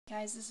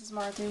Guys, this is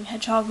Martha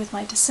Hedgehog with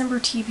my December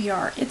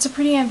TBR. It's a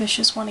pretty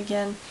ambitious one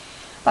again,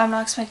 but I'm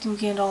not expecting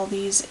to get into all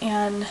these,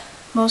 and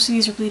most of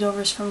these are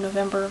bleedovers from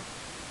November.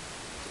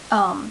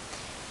 And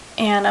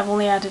I've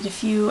only added a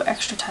few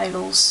extra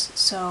titles,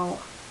 so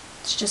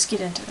let's just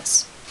get into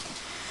this.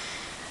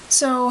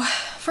 So,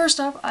 first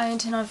up, I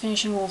intend on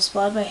finishing Wolf's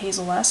Blood by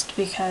Hazel West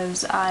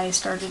because I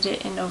started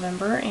it in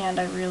November and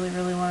I really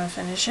want to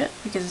finish it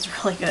because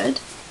it's really good.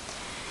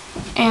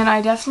 And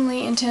I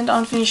definitely intend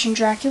on finishing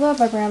Dracula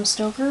by Bram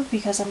Stoker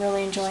because I'm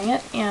really enjoying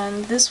it.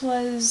 And this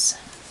was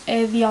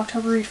the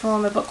October read for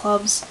one of my book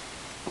clubs,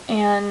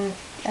 and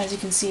as you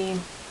can see,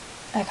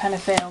 I kind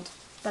of failed,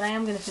 but I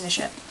am going to finish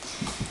it.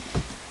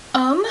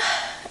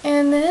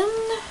 And then,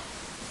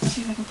 let's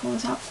see if I can pull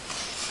this out.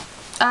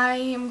 I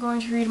am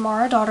going to read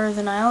Mara, Daughter of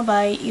the Nile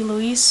by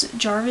Eloise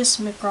Jarvis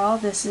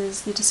McGraw. This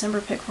is the December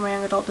pick for my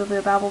Young Adult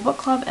Bibliobabble book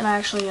club, and I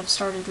actually have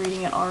started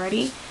reading it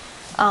already.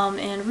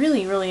 And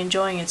really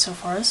enjoying it so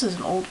far. This is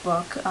an old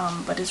book,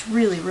 but it's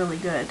really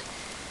good.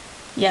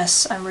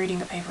 Yes, I'm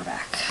reading a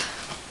paperback.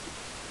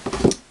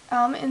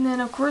 And then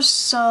of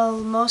course,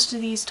 most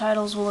of these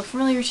titles will look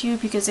familiar to you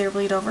because they're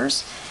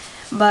bleedovers.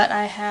 But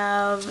I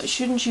have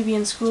Shouldn't You Be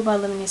in School by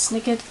Lemony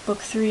Snicket, Book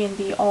 3 in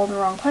the All the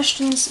Wrong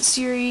Questions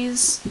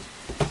series.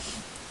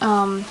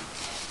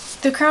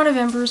 The Crown of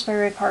Embers by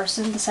Ray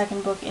Carson, the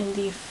second book in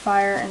the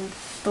Fire and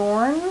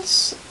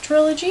Thorns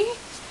trilogy.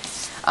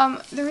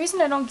 The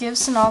reason I don't give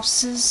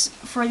synopses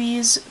for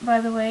these, by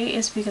the way,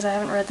 is because I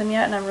haven't read them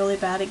yet, and I'm really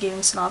bad at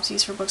giving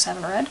synopses for books I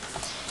haven't read.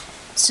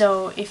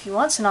 So if you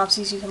want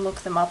synopses, you can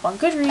look them up on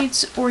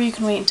Goodreads, or you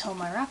can wait until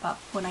my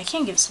wrap-up, when I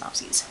can give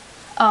synopses.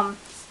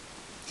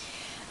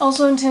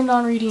 Also intend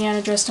on reading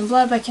Anna Dressed in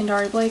Blood by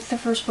Kendari Blake, the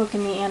first book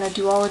in the Anna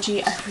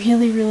duology. I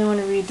really want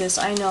to read this.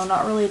 I know,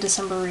 not really a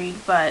December read,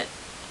 but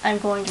I'm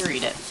going to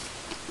read it.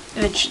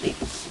 Eventually.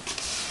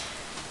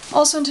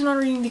 Also intend on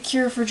reading The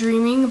Cure for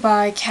Dreaming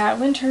by Kat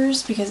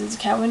Winters, because it's a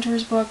Kat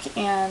Winters book,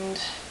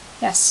 and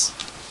yes,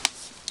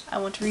 I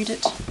want to read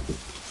it.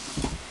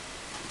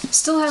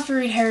 Still have to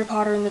read Harry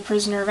Potter and the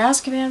Prisoner of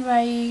Azkaban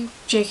by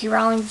J.K.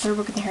 Rowling, the third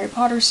book in the Harry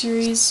Potter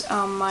series.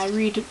 I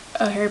read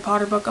a Harry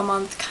Potter book a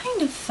month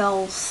kind of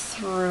fell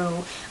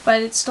through,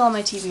 but it's still on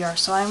my TBR,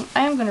 so I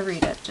am going to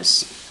read it,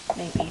 just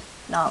maybe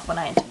not when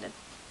I intended.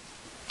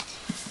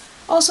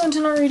 Also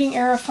intend on reading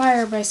Heir of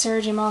Fire by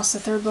Sarah J. Maas, the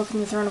third book in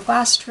the Throne of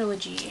Glass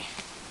trilogy,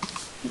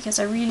 because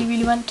I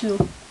really want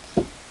to.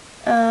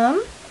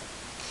 I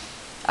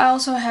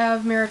also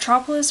have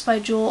Metropolis by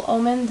Joel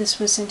Oman. This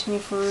was sent to me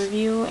for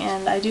review,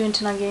 and I do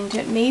intend on getting to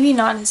it. Maybe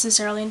not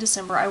necessarily in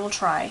December, I will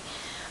try.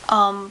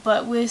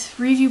 But with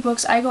review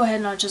books, I go ahead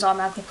and I'll just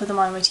automatically put them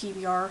on my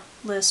TBR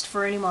list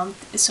for any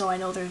month, so I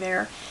know they're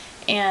there,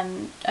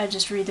 and I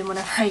just read them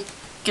whenever I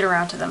get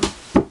around to them.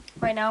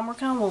 Right now I'm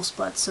working on Wolf's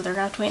Blood, so they're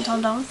going to have to wait until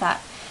I'm done with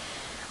that.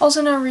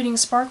 Also now reading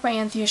Spark by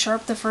Anthea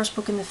Sharp, the first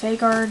book in the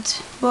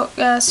Fagard book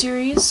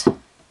series.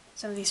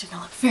 Some of these are going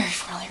to look very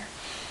familiar.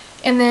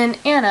 And then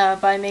Anna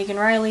by Megan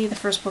Riley, the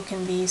first book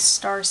in the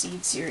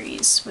Starseed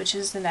series, which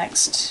is the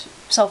next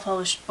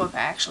self-published book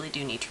I actually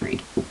do need to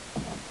read.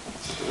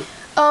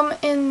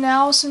 And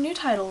now some new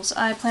titles.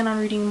 I plan on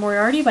reading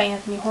Moriarty by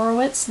Anthony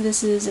Horowitz.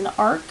 This is an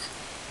arc,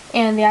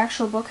 and the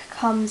actual book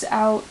comes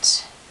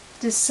out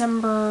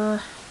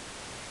December...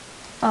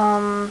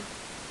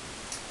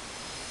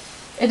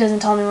 it doesn't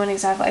tell me when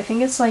exactly. I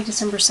think it's like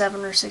December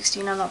 7 or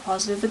 16, I'm not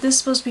positive. But this is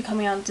supposed to be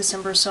coming out in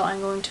December, so I'm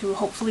going to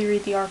hopefully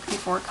read the arc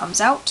before it comes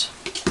out.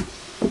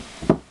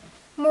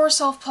 More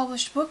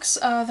self-published books.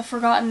 The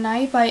Forgotten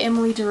Night by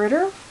Emily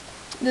DeRitter.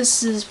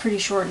 This is pretty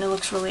short and it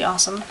looks really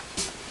awesome.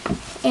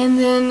 And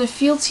then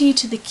Fealty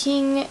to the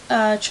King,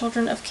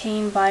 Children of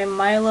Cain by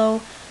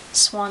Milo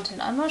Swanton.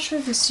 I'm not sure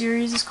if the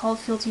series is called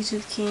Fealty to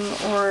the King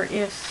or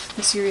if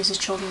the series is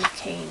Children of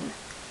Cain.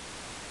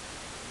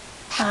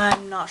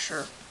 I'm not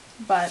sure,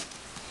 but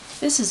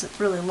this is a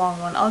really long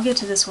one. I'll get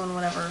to this one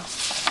whenever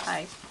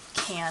I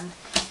can.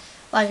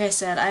 Like I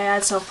said, I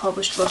add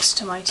self-published books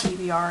to my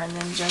TBR, and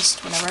then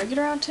just whenever I get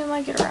around to them,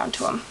 I get around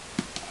to them.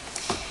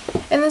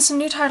 And then some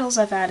new titles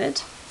I've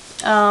added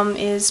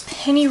is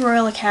Penny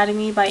Royal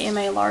Academy by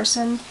M.A.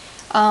 Larson.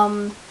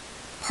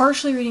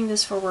 Partially reading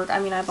this for work. I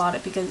mean, I bought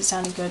it because it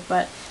sounded good,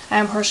 but I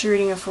am partially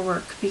reading it for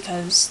work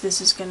because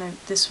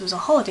this was a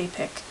holiday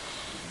pick,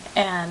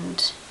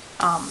 and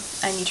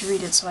I need to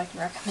read it so I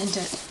can recommend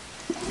it.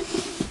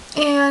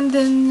 And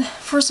then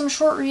for some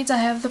short reads, I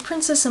have The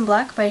Princess in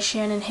Black by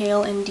Shannon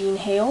Hale and Dean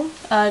Hale,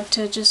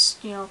 to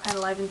just, kind of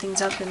liven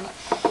things up and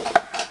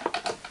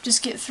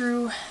just get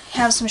through,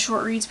 have some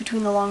short reads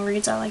between the long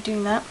reads. I like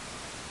doing that.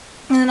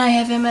 And then I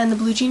have Emma and the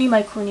Blue Genie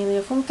by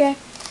Cornelia Funke.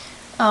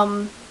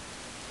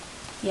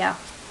 Yeah,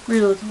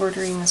 really looking forward to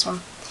reading this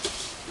one.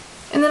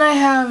 And then I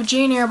have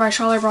Jane Eyre by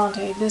Charlotte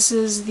Bronte. This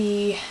is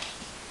the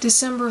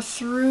December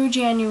through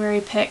January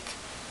pick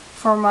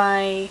for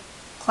my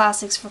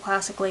classics for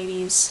classic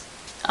ladies.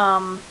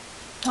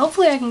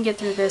 Hopefully I can get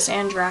through this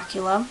and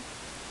Dracula.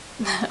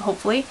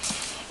 Hopefully.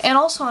 And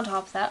also on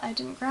top of that, I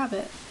didn't grab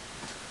it.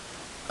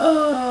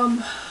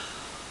 Oh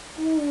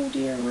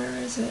dear, where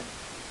is it?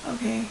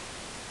 Okay.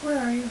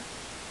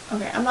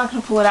 Okay, I'm not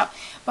going to pull it out,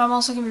 but I'm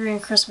also going to be reading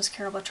Christmas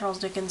Carol by Charles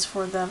Dickens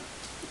for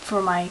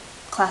my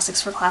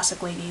Classics for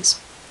Classic Ladies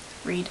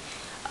read,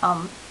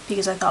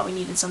 because I thought we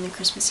needed something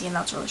Christmassy, and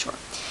that's really short.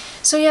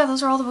 So yeah,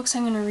 those are all the books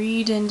I'm going to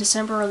read in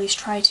December, or at least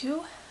try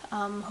to.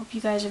 Hope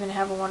you guys are going to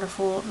have a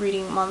wonderful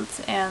reading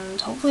month,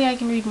 and hopefully I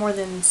can read more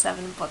than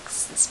 7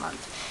 books this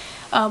month.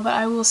 But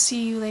I will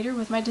see you later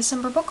with my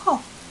December book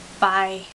haul. Bye!